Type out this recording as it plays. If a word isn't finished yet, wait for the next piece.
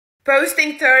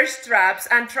Posting thirst traps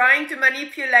and trying to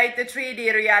manipulate the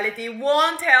 3D reality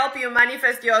won't help you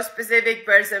manifest your specific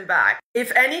person back.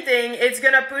 If anything, it's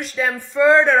gonna push them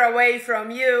further away from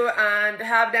you and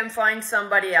have them find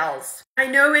somebody else. I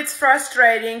know it's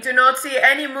frustrating to not see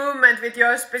any movement with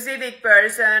your specific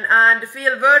person and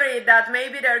feel worried that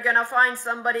maybe they're gonna find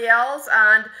somebody else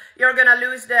and you're gonna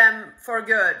lose them for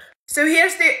good. So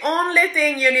here's the only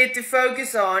thing you need to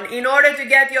focus on in order to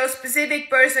get your specific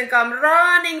person come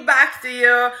running back to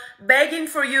you, begging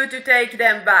for you to take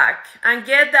them back and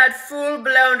get that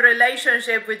full-blown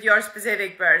relationship with your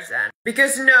specific person.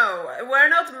 Because no, we're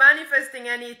not manifesting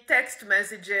any text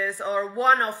messages or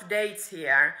one-off dates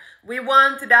here. We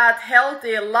want that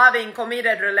healthy, loving,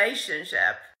 committed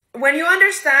relationship. When you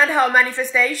understand how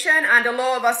manifestation and the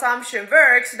law of assumption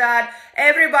works, that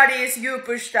everybody is you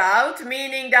pushed out,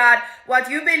 meaning that what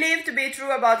you believe to be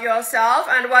true about yourself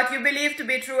and what you believe to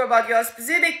be true about your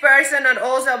specific person and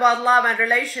also about love and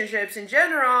relationships in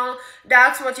general,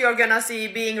 that's what you're gonna see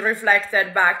being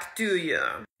reflected back to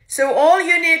you. So all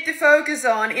you need to focus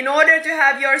on in order to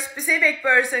have your specific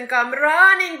person come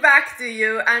running back to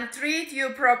you and treat you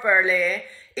properly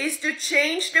is to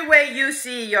change the way you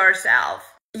see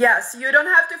yourself. Yes, you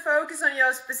don't have to focus on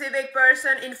your specific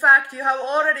person. In fact, you have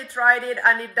already tried it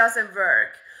and it doesn't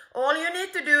work. All you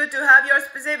need to do to have your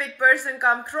specific person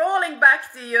come crawling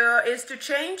back to you is to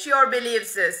change your belief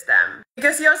system.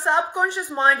 Because your subconscious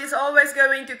mind is always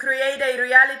going to create a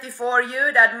reality for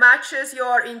you that matches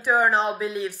your internal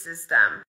belief system.